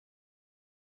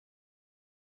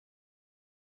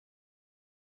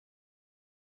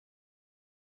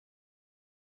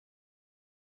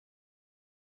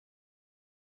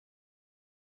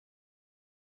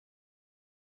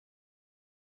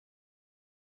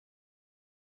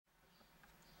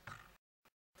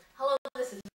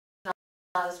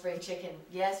of spring chicken.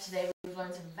 Yes, today we've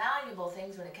learned some valuable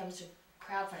things when it comes to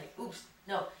crowdfunding. Oops,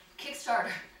 no,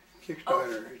 Kickstarter.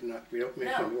 Kickstarter is not, we don't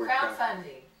mention the word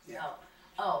crowdfunding. Yeah.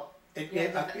 Oh.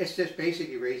 It's just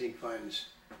basically raising funds.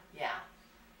 Yeah.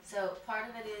 So part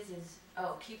of it is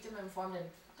keep them informed and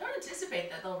don't anticipate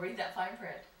that they'll read that fine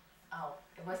print. Oh,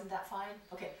 it wasn't that fine?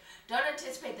 Okay. Don't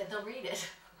anticipate that they'll read it.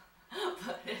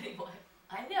 But anyway,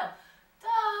 I know.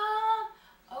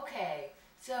 Duh! Okay.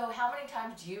 So how many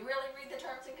times do you really read the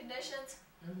terms and conditions?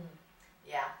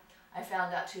 Yeah. I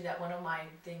found out too that one of my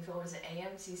things, what was it,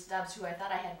 AMC Stubs, who I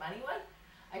thought I had money with,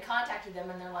 I contacted them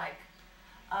and they're like,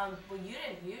 well, you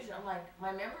didn't use it. I'm like,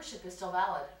 my membership is still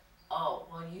valid. Oh,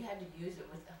 well, you had to use it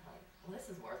with, I'm like, well, this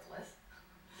is worthless.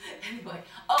 Anyway,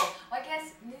 I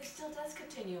guess news still does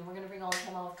continue, and we're going to bring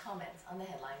Oldecam with comments on the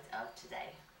headlines of today.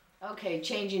 Okay,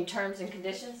 changing terms and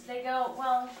conditions. They go,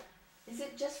 well, is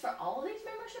it just for all these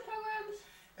membership programs?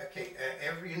 Okay,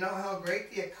 you know how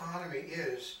great the economy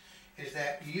is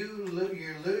that you're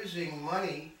losing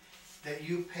money that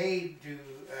you paid to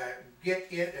get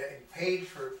it, paid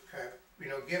for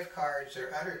gift cards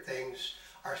or other things,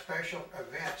 or special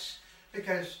events,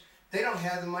 because they don't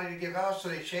have the money to give out, so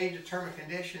they change the term and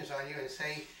conditions on you and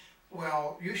say,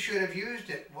 well, you should have used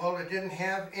it. Well, it didn't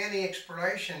have any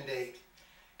expiration date.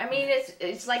 I mean,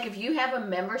 it's like if you have a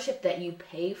membership that you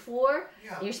pay for,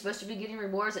 you're supposed to be getting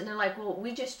rewards, and they're like, well,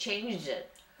 we just changed it.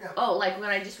 Yeah. Oh, like when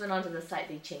I just went onto the site,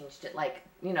 they changed it, like,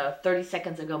 30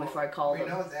 seconds ago before I called them.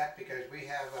 We know that because we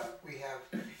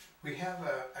have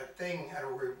a thing, a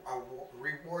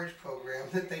rewards program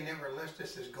that they never list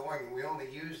us as going, and we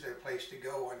only use their place to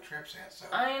go on trips at. So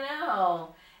I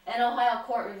know. And Ohio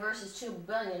court reverses $2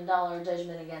 billion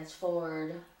judgment against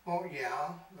Ford. Well, yeah,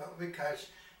 but because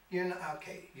you're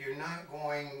not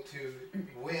going to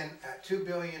win. $2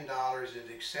 billion is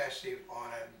excessive on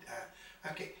a.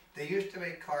 Okay, they used to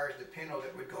make cars, the Pinto,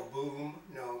 that would go boom.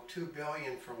 No, $2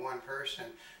 billion for one person.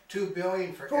 $2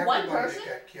 billion for everybody that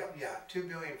got killed. Yeah, $2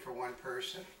 billion for one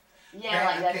person.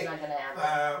 Yeah, that's not going to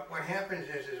happen. What happens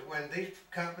is when these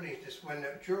companies, when the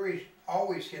juries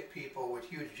always hit people with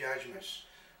huge judgments.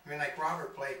 I mean, like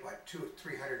Robert Blake, what,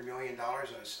 $200–300 million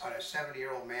on a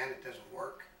 70-year-old man that doesn't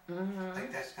work.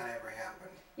 Like that's not ever happen.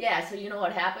 Yeah, so you know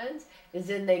what happens is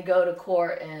then they go to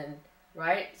court and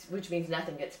which means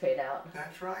nothing gets paid out.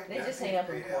 That's right. They just hang up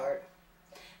in court.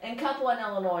 And couple in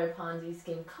Illinois Ponzi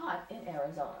scheme caught in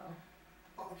Arizona.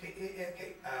 Okay,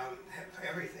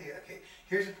 everything. Okay,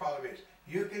 here's the problem: is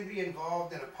you can be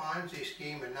involved in a Ponzi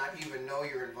scheme and not even know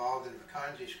you're involved in a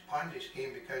Ponzi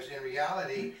scheme, because in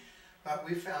reality, what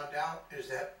we found out is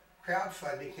that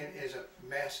crowdfunding is a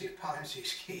massive Ponzi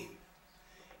scheme.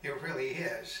 It really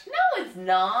is. No, it's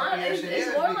not. Yes,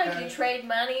 it's more like you trade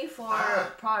money for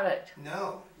a product.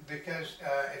 No, because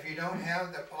if you don't have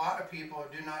a lot of people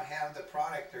do not have the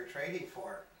product they're trading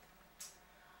for.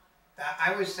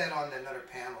 I was set on another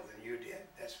panel than you did.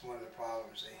 That's one of the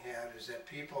problems they have, is that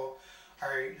people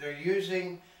they're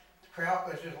using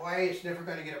crowd. This is why it's never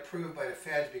going to get approved by the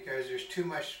feds, because there's too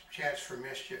much chance for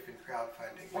mischief in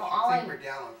crowdfunding. Well, I think we're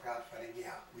down on crowdfunding.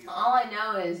 Yeah, we are. All I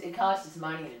know is it costs us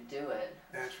money to do it.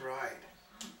 That's right.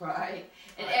 Right.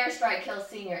 An airstrike kills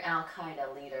senior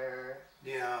Al-Qaeda leader.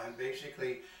 Yeah, and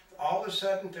basically, all of a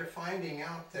sudden they're finding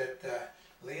out that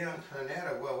Leon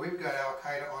Panetta, well, we've got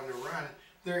Al-Qaeda on the run.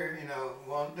 They're,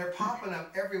 they're popping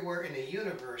up everywhere in the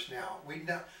universe now.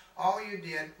 All you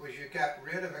did was you got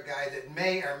rid of a guy that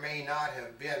may or may not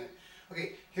have been.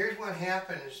 Okay, here's what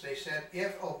happens. They said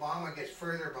if Obama gets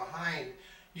further behind,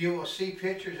 you will see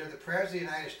pictures of the President of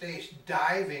the United States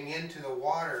diving into the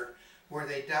water where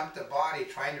they dumped the body,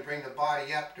 trying to bring the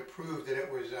body up to prove that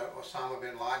it was Osama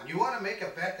bin Laden. You want to make a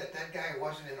bet that that guy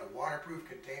wasn't in a waterproof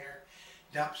container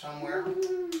dumped somewhere?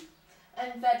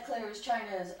 And Fed clears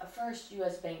China's first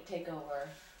U.S. bank takeover.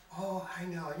 Oh, I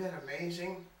know. Isn't that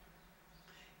amazing?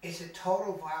 It's a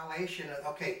total violation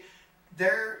of, okay,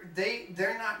 they're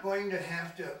not going to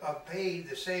have to obey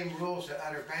the same rules that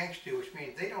other banks do, which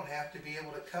means they don't have to be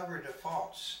able to cover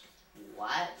defaults.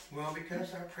 What? Well,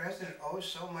 because our president owes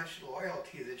so much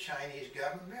loyalty to the Chinese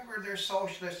government. Remember, they're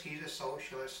socialists, he's a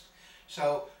socialist.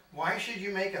 So why should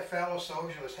you make a fellow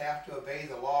socialist have to obey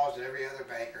the laws that every other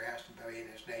banker has to obey in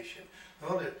this nation?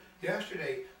 Well,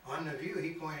 yesterday on The View,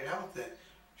 he pointed out that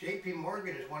J.P.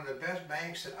 Morgan is one of the best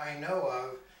banks that I know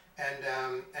of,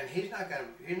 and he's not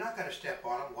going to step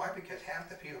on them. Why? Because half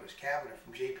the people in his cabinet are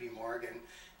from J.P. Morgan.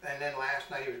 And then last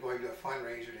night he was going to a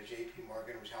fundraiser that J.P.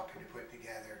 Morgan was helping to put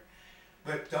together.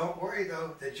 But don't worry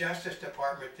though, the Justice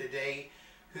Department today,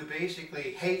 who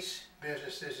basically hates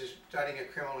businesses, is starting a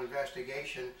criminal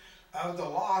investigation of the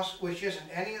loss, which isn't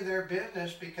any of their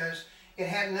business because it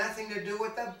had nothing to do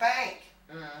with the bank.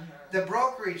 The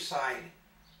brokerage side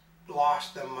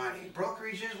lost the money.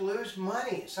 Brokerages lose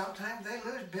money. Sometimes they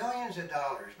lose billions of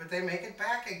dollars, but they make it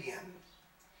back again.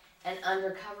 An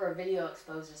undercover video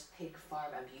exposes pig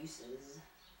farm abuses.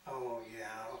 Oh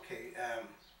yeah, okay.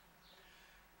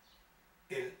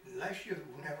 Unless you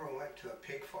never went to a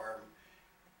pig farm,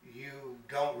 you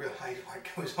don't realize what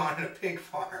goes on in a pig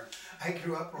farm. I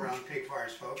grew up around pig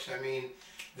farms, folks. I mean,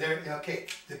 okay,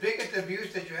 the biggest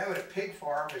abuse that you have at a pig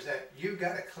farm is that you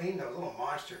got to clean those little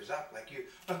monsters up.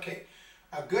 Okay,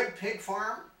 a good pig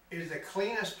farm is the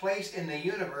cleanest place in the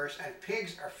universe, and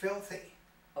pigs are filthy.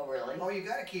 Oh, really? Oh, you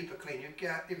got to keep it clean.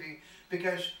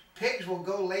 Because pigs will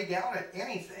go lay down at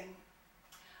anything.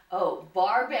 Oh,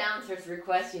 bar bouncers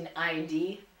requesting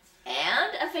ID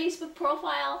and a Facebook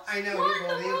profile? I know, what you in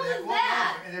the believe world that. is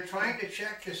that? And they're trying to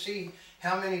check to see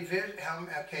how many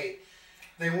okay,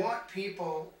 they want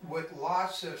people with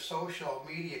lots of social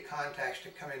media contacts to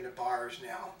come into bars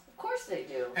now. Of course they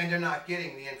do. And they're not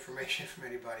getting the information from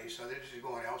anybody, so they're just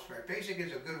going elsewhere. Basically,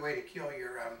 it's a good way to kill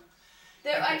your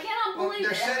I cannot believe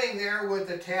they're it. sitting there with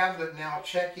the tablet now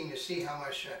checking to see how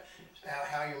much,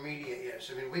 how your media is.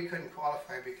 I mean, we couldn't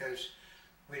qualify because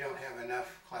we don't have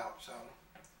enough clout, so.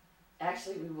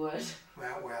 Actually, we would.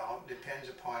 Well, depends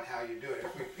upon how you do it.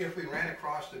 If we ran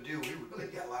across the we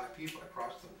really get a lot of people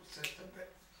across the system. But.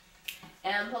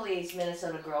 And police,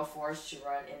 Minnesota girl forced to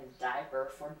run in diaper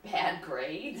for bad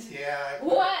grades. Yeah.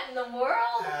 What in the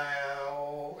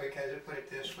world? Because put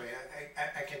it this way,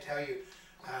 I can tell you,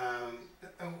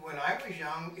 when I was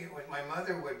young, it was my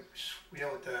mother would,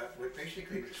 would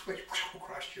basically switch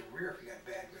across your rear if you got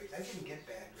bad grades. I didn't get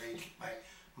bad grades.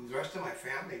 The rest of my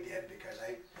family did because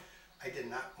I did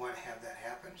not want to have that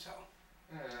happen. So.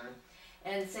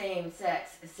 And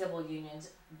same-sex civil unions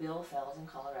bill fails in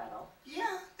Colorado.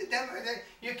 Yeah,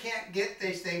 you can't get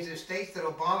these things in states that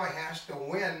Obama has to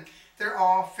win. They're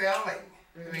all failing.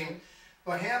 I mean,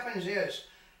 what happens is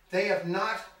they have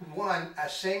not won a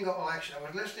single election. I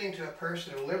was listening to a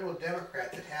person, a liberal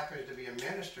Democrat that happens to be a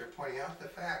minister, pointing out the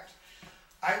fact.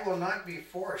 I will not be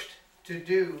forced to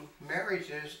do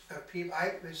marriages of people.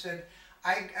 I said,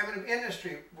 I'm in an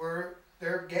industry where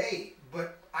they're gay,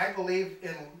 but I believe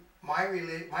in my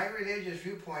religious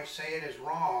viewpoints say it is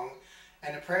wrong,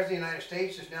 and the President of the United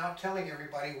States is now telling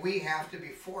everybody we have to be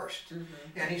forced.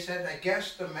 And he said, I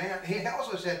guess the man, he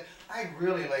also said, I'd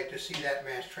really like to see that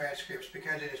man's transcripts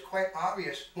because it is quite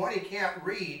obvious, one, he can't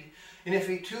read, and if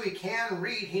he can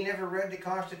read, he never read the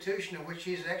Constitution, of which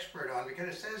he's an expert on,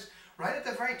 because it says right at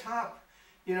the very top,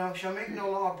 shall make no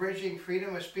law abridging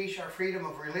freedom of speech or freedom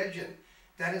of religion.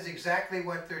 That is exactly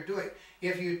what they're doing.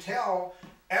 If you tell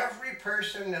every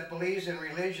person that believes in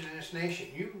religion in this nation,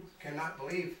 you cannot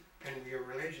believe in your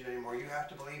religion anymore. You have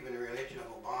to believe in the religion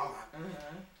of Obama.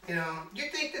 You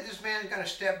think that this man is going to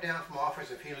step down from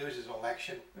office if he loses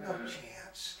election? No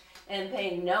chance. And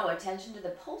pay no attention to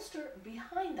the pollster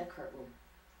behind the curtain.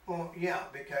 Well, yeah,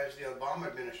 because the Obama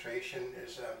administration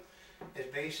is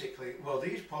basically, well,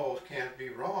 these polls can't be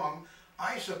wrong.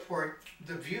 I support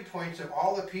the viewpoints of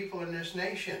all the people in this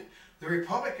nation. The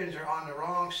Republicans are on the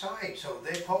wrong side, so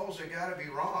their polls have got to be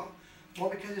wrong. Well,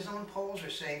 because his own polls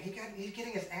are saying he's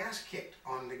getting his ass kicked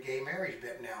on the gay marriage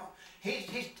bit now.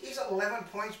 He's 11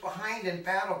 points behind in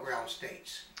battleground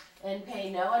states. And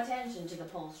pay no attention to the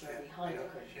pollster behind the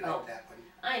curtain. She liked that one.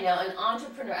 I know, an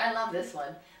entrepreneur, I love this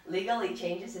one, legally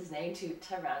changes his name to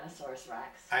Tyrannosaurus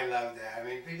Rex. I love that.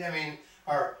 I mean,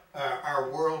 our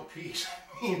world peace.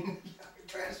 I mean,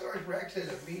 Tyrannosaurus Rex is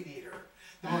a meat eater.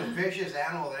 The most vicious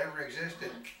animal that ever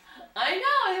existed. I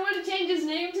know, they want to change his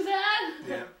name to that?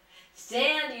 Yeah.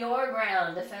 Stand your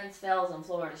ground. Defense fails in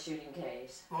Florida shooting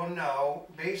case. Well, no.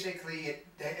 Basically,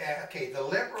 the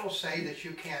liberals say that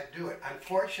you can't do it.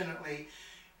 Unfortunately,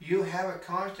 you have a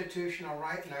constitutional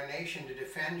right in our nation to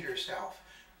defend yourself.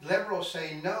 Liberals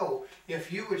say no.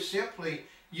 If you would simply,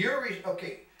 you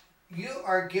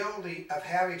are guilty of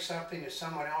having something that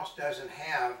someone else doesn't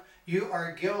have. You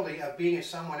are guilty of being in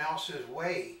someone else's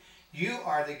way. You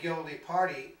are the guilty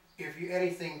party if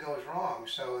anything goes wrong.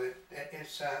 So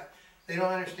they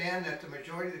don't understand that the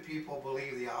majority of the people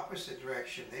believe the opposite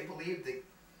direction. They believe the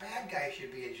bad guy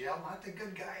should be in jail, not the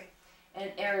good guy.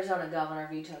 And Arizona governor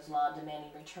vetoes law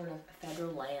demanding return of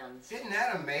federal lands. Isn't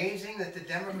that amazing that the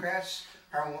Democrats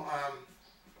are,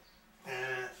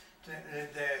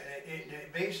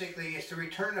 basically it's the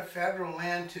return of federal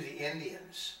land to the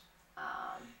Indians.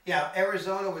 Yeah,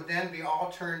 Arizona would then be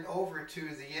all turned over to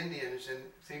the Indians, and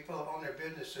people who own their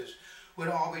businesses would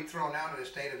all be thrown out of the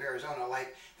state of Arizona.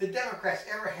 Like, the Democrats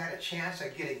ever had a chance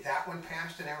of getting that one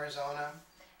passed in Arizona?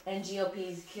 And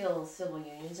GOP's kills civil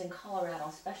unions in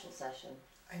Colorado special session.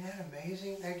 Isn't that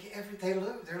amazing?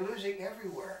 They're losing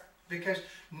everywhere because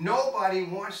nobody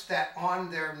wants that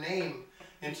on their name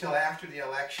until after the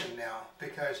election now,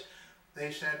 because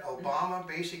they said Obama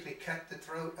basically cut the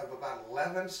throat of about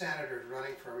 11 senators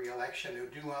running for re-election who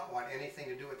do not want anything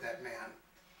to do with that man.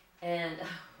 And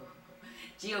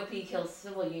GOP kills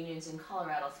civil unions in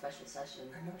Colorado special session.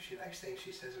 I know, she likes things,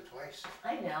 she says it twice.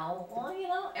 I know. Well, you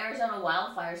know, Arizona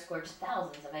wildfires scorched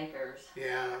thousands of acres.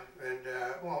 Yeah, and,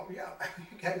 well, yeah,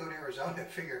 you gotta go to Arizona and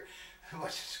figure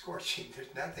what's scorching.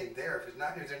 There's nothing there. If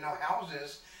there are no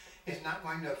houses, it's not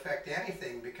going to affect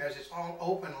anything because it's all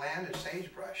open land and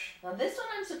sagebrush. Well, this one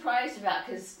I'm surprised about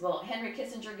because, well, Henry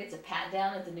Kissinger gets a pat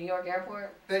down at the New York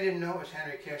airport. They didn't know it was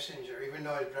Henry Kissinger, even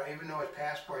though his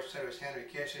passport said it was Henry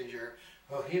Kissinger.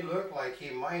 Well, he looked like he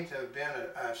might have been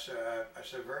a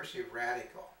subversive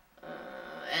radical.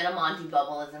 And a Monty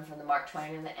Bubbleism from the Mark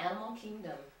Twain and the Animal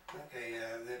Kingdom. Okay,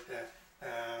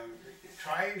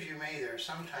 try as you may, there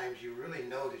sometimes you really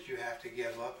know that you have to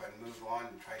give up and move on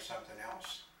and try something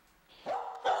else.